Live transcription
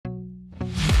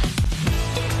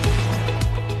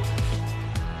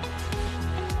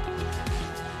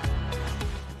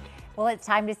Well, it's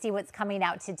time to see what's coming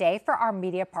out today for our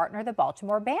media partner, the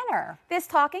Baltimore Banner. This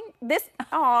morning,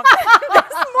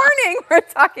 we're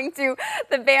talking to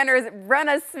the Banner's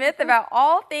Brenna Smith about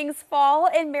all things fall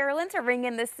in Maryland to ring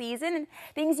in the season and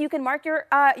things you can mark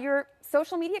your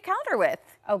social media calendar with.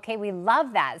 Okay, we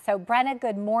love that. So, Brenna,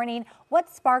 good morning. What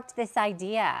sparked this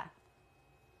idea?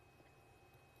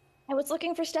 I was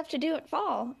looking for stuff to do at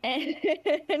fall, and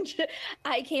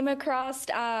I came across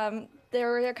there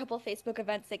were a couple of Facebook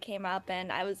events that came up,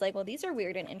 and I was like, well, these are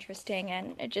weird and interesting,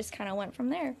 and it just kind of went from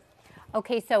there.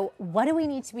 Okay, so what do we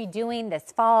need to be doing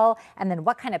this fall, and then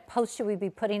what kind of posts should we be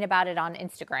putting about it on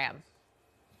Instagram?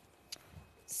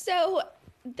 So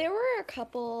there were a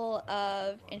couple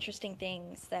of interesting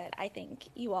things that I think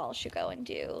you all should go and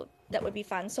do that would be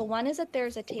fun. So one is that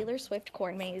there's a Taylor Swift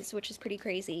corn maze, which is pretty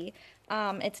crazy.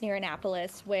 It's near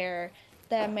Annapolis, where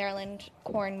the Maryland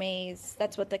corn maze,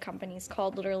 that's what the company's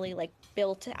called, literally like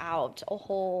built out a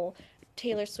whole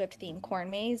Taylor Swift themed corn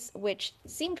maze, which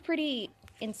seemed pretty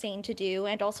insane to do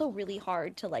and also really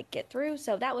hard to like get through.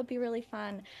 So that would be really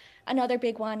fun. Another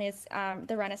big one is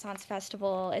the Renaissance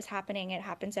Festival is happening. It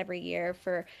happens every year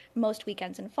for most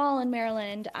weekends in fall in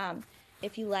Maryland.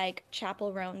 If you like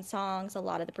Chappell Roan songs, a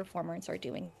lot of the performers are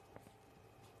doing.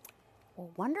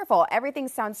 Well, wonderful. Everything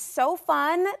sounds so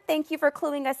fun. Thank you for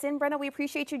cluing us in, Brenna. We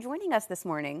appreciate you joining us this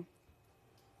morning.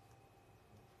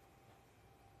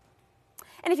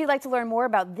 And if you'd like to learn more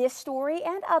about this story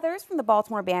and others from the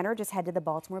Baltimore Banner, just head to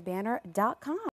thebaltimorebanner.com.